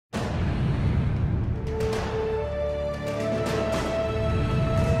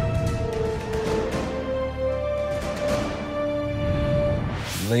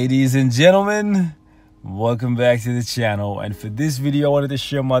Ladies and gentlemen, welcome back to the channel, and for this video I wanted to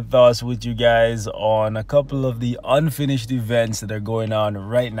share my thoughts with you guys on a couple of the unfinished events that are going on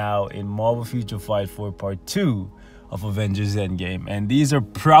right now in Marvel Future Fight 4 Part 2 of Avengers Endgame. And these are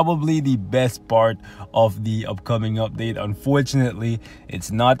probably the best part of the upcoming update. Unfortunately,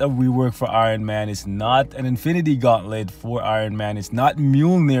 it's not a rework for Iron Man, it's not an Infinity Gauntlet for Iron Man, it's not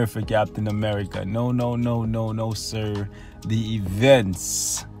Mjolnir for Captain America. No sir. The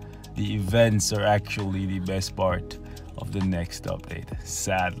events are actually the best part of the next update.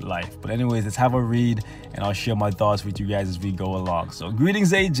 Sad life. But anyways, let's have a read and I'll share my thoughts with you guys as we go along. So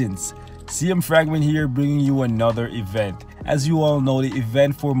greetings agents, CM Fragment here, bringing you another event. As you all know, the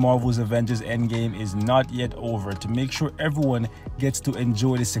event for Marvel's Avengers Endgame is not yet over. To make sure everyone gets to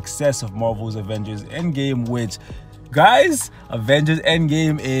enjoy the success of Marvel's Avengers Endgame, which, guys, Avengers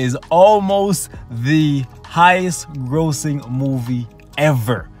Endgame is almost the highest grossing movie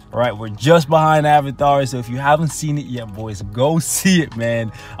ever. All right, we're just behind Avatar, so if you haven't seen it yet, boys, go see it, man.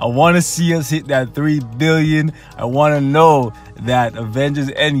 I want to see us hit that 3 billion. I want to know that Avengers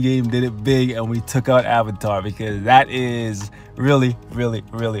Endgame did it big and we took out Avatar, because that is really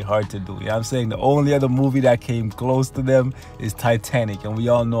hard to do. You know what I'm saying? The only other movie that came close to them is Titanic, and we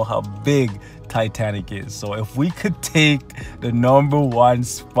all know how big Titanic is. So if we could take the #1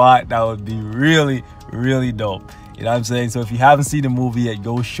 spot, that would be really dope. You know what I'm saying? So if you haven't seen the movie yet,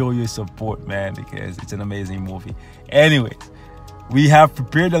 go show your support, man, because it's an amazing movie. Anyways, we have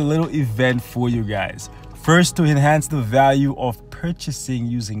prepared a little event for you guys. First, to enhance the value of purchasing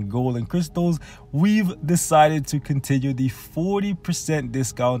using gold and crystals, we've decided to continue the 40%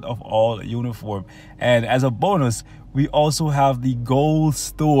 discount of all uniform. And as a bonus, we also have the gold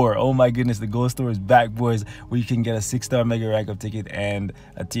store. Oh my goodness, the gold store is back, boys, where you can get a 6-star mega rank up ticket and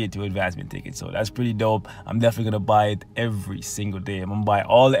a tier 2 advancement ticket. So that's pretty dope. I'm definitely gonna buy it every single day. I'm gonna buy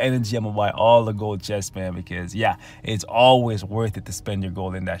all the energy, I'm gonna buy all the gold chests, man, because yeah, it's always worth it to spend your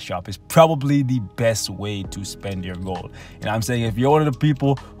gold in that shop. It's probably the best way to spend your gold. You know what I'm saying? If you're one of the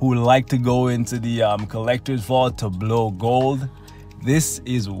people who like to go into the collector's vault to blow gold, this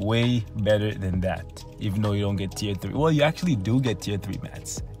is way better than that. Even though you don't get tier 3. Well, you actually do get tier 3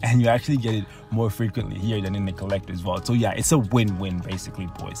 mats, and you actually get it more frequently here than in the collector's vault. So yeah, it's a win-win basically,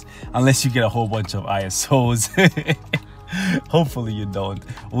 boys, unless you get a whole bunch of ISOs. Hopefully you don't.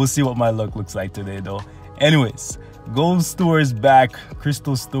 We'll see what my luck looks like today though. Anyways, gold store is back.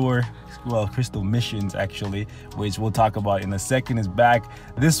 Crystal store, well, crystal missions actually, which we'll talk about in a second, is back.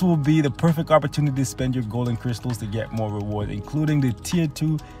 This will be the perfect opportunity to spend your golden crystals to get more rewards, including the tier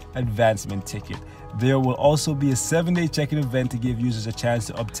 2 advancement ticket. There will also be a 7-day check-in event to give users a chance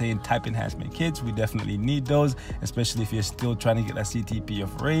to obtain type enhancement kits. We definitely need those, especially if you're still trying to get a CTP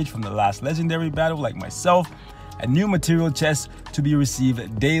of Rage from the last legendary battle like myself. A new material chest to be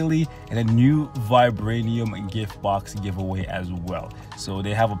received daily, and a new vibranium gift box giveaway as well. So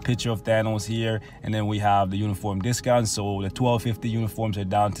they have a picture of Thanos here, and then we have the uniform discounts. So the 1250 uniforms are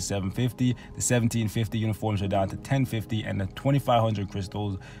down to 750, the 1750 uniforms are down to 1050, and the 2500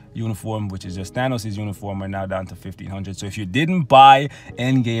 crystals uniform, which is just Thanos' uniform, are now down to 1500. So if you didn't buy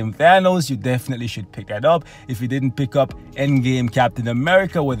Endgame Thanos, you definitely should pick that up. If you didn't pick up Endgame Captain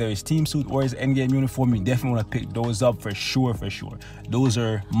America, whether it's team suit or his Endgame uniform, you definitely want to pick those up for sure. Those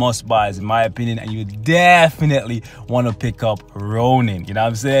are must buys in my opinion, and you definitely want to pick up Ronin. You know what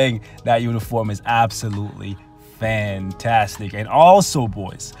I'm saying? That uniform is absolutely fantastic. And also,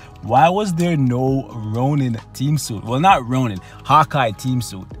 boys, why was there no Ronin team suit? Well, not Ronin, Hawkeye team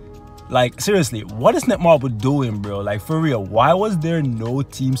suit. Like, seriously, what is Netmarble doing, bro? Like, for real, why was there no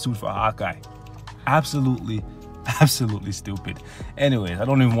team suit for Hawkeye? Absolutely stupid. Anyways, I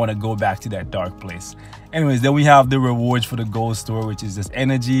don't even want to go back to that dark place. Anyways, then we have the rewards for the gold store, which is just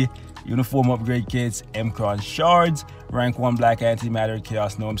energy, uniform upgrade kits, Mcron shards, rank 1 black antimatter,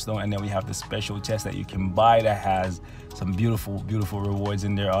 chaos gnome stone, and then we have the special chest that you can buy that has some beautiful rewards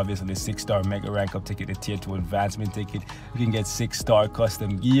in there. Obviously the 6-star mega rank up ticket, the tier 2 advancement ticket. You can get 6-star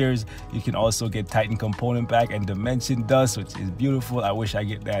custom gears. You can also get Titan component pack and dimension dust, which is beautiful. I wish I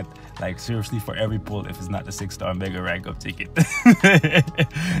get that, like, seriously, for every pull if it's not the 6-star mega rank up ticket.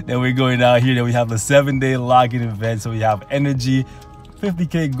 Then we're going down here, then we have the 7-day login event. So we have energy,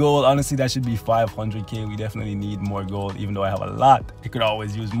 50k gold. Honestly, that should be 500k. We definitely need more gold, even though I have a lot. I could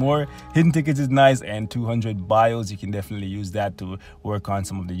always use more. Hidden tickets is nice, and 200 bios. You can definitely use that to work on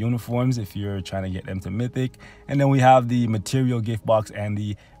some of the uniforms if you're trying to get them to mythic. And then we have the material gift box and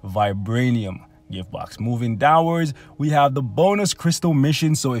the vibranium gift box. Moving downwards, we have the bonus crystal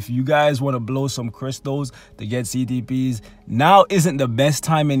mission. So if you guys want to blow some crystals to get CTPs, now isn't the best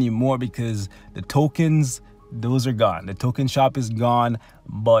time anymore, because the tokens those are gone. The token shop is gone,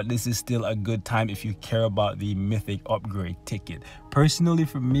 but this is still a good time if you care about the mythic upgrade ticket. Personally,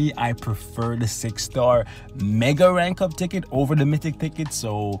 for me, I prefer the 6-star mega rank up ticket over the mythic ticket,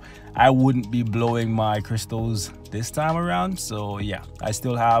 so I wouldn't be blowing my crystals this time around. So yeah, I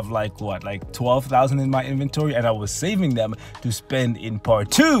still have like 12,000 in my inventory, and I was saving them to spend in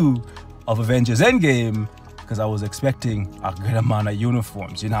part 2 of Avengers Endgame, because I was expecting a good amount of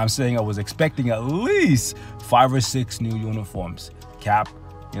uniforms. You know what I'm saying? I was expecting at least 5 or 6 new uniforms. Cap,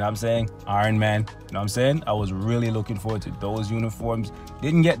 you know what I'm saying? Iron Man, you know what I'm saying? I was really looking forward to those uniforms.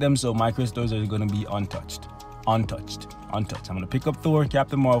 Didn't get them, so my crystals are gonna be untouched. Untouched. I'm gonna pick up Thor,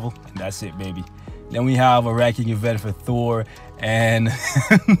 Captain Marvel, and that's it, baby. Then we have a ranking event for Thor and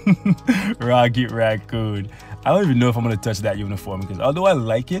Rocket Raccoon. I don't even know if I'm gonna touch that uniform, because although I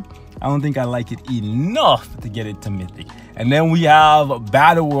like it, I don't think I like it enough to get it to mythic. And then we have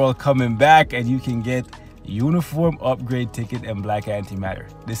Battle World coming back, and you can get uniform upgrade ticket and black antimatter.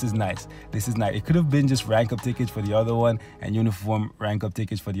 This is nice. This is nice. It could have been just rank up tickets for the other one and uniform rank up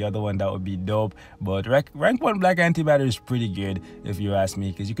tickets for the other one. That would be dope. But rank 1 black antimatter is pretty good if you ask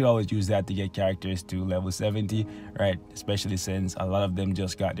me, because you could always use that to get characters to level 70, right? Especially since a lot of them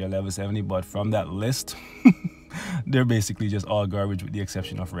just got their level 70, but from that list they're basically just all garbage with the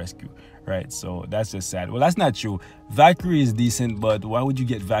exception of Rescue, right? So that's just sad. Well, that's not true. Valkyrie is decent, but why would you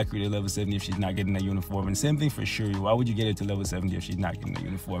get Valkyrie to level 70 if she's not getting a uniform? And same thing for Shuri. Why would you get it to level 70 if she's not getting a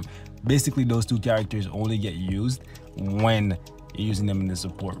uniform? Basically, those 2 characters only get used when you're using them in the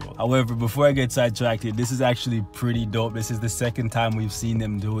support role. However, before I get sidetracked here, this is actually pretty dope. This is the second time we've seen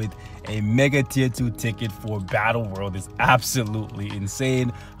them do it. A mega tier 2 ticket for Battle World is absolutely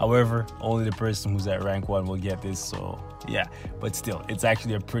insane. However, only the person who's at rank 1 will get this, so yeah. But still, it's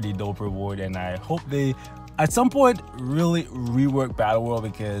actually a pretty dope reward, and I hope they at some point really rework Battle World,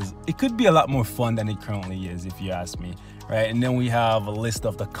 because it could be a lot more fun than it currently is, if you ask me, right? And then we have a list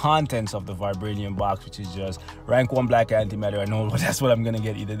of the contents of the Vibranium box, which is just rank 1 black antimatter. I know that's what I'm gonna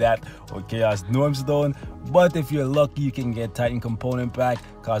get, either that or Chaos Normstone. But if you're lucky, you can get Titan Component Pack,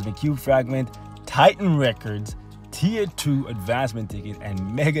 Cosmic Cube Fragment, Titan Records, Tier 2 Advancement Ticket,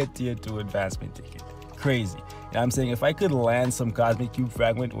 and Mega Tier 2 Advancement Ticket. Crazy. You know what I'm saying? If I could land some Cosmic Cube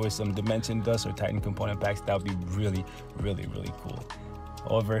Fragment or some Dimension Dust or Titan Component Packs, that would be really, really, really cool.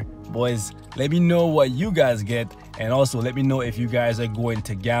 However, boys, let me know what you guys get, and also let me know if you guys are going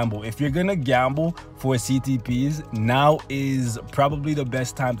to gamble. If you're gonna gamble for CTPs, now is probably the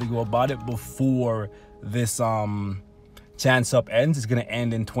best time to go about it before this chance up ends. It's gonna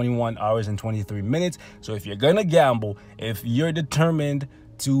end in 21 hours and 23 minutes. So if you're gonna gamble, if you're determined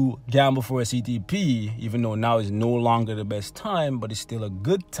to gamble for a CTP, even though now is no longer the best time, but it's still a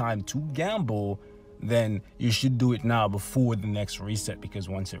good time to gamble, then you should do it now before the next reset, because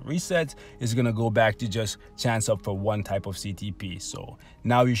once it resets, it's gonna go back to just chance up for 1 type of CTP. So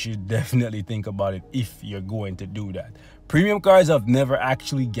now you should definitely think about it if you're going to do that. Premium cards I've never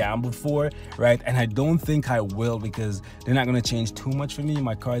actually gambled for, right? And I don't think I will, because they're not gonna change too much for me.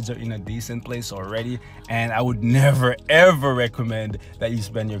 My cards are in a decent place already, and I would never ever recommend that you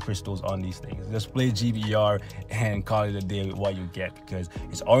spend your crystals on these things. Just play GBR and call it a day with what you get, because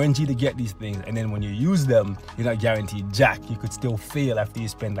it's RNG to get these things, and then when you use them, you're not guaranteed jack. You could still fail after you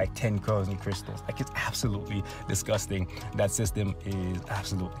spend like 10 crores in crystals. Like, it's absolutely disgusting. That system is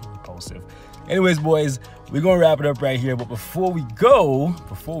absolutely repulsive. Anyways, boys, we're gonna wrap it up right here, but before we go,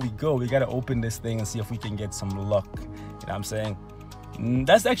 we gotta open this thing and see if we can get some luck. You know what I'm saying?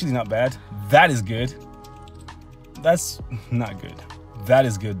 That's actually not bad. That is good. That's not good. That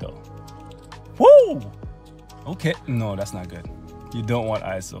is good though. Woo! Okay, no, that's not good. You don't want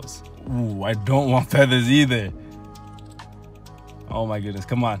ISOs. Ooh, I don't want feathers either. Oh my goodness,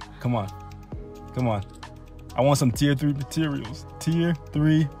 come on, come on, come on. I want some tier 3 materials. Tier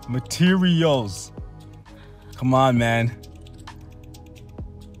 3 materials. Come on, man.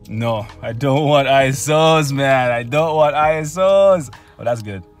 No, I don't want ISOs, man. I don't want ISOs. Oh, that's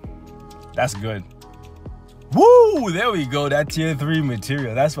good. That's good. Woo! There we go. That tier 3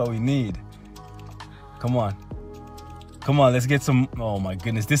 material. That's what we need. Come on. Come on, let's get some. Oh my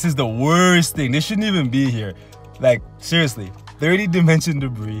goodness. This is the worst thing. This shouldn't even be here. Like, seriously. 30 dimension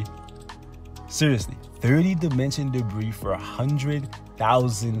debris. Seriously. 30 dimension debris for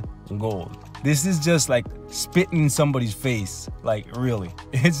 100,000 gold. This is just like spitting in somebody's face. Like, really.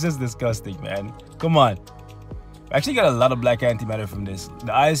 It's just disgusting, man. Come on. I actually got a lot of black antimatter from this.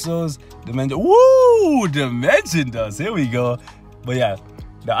 The ISOs, Dimension. Woo! Dimension Dust. Here we go. But yeah,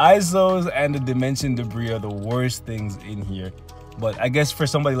 the ISOs and the Dimension Debris are the worst things in here. But I guess for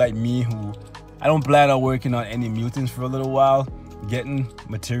somebody like me who I don't plan on working on any mutants for a little while, getting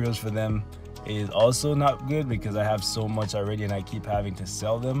materials for them is also not good because I have so much already and I keep having to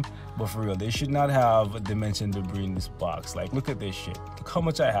sell them. But for real, they should not have dimension debris in this box. Like, look at this shit. Look how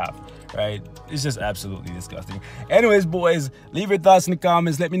much I have, right? It's just absolutely disgusting. Anyways, boys, leave your thoughts in the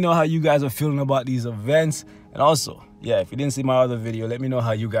comments. Let me know how you guys are feeling about these events. And also, yeah, if you didn't see my other video, let me know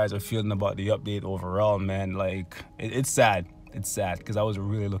how you guys are feeling about the update overall, man. Like, it's sad. It's sad because I was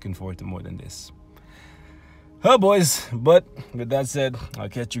really looking forward to more than this. Oh, boys, but with that said, I'll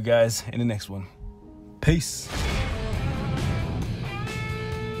catch you guys in the next one. Peace.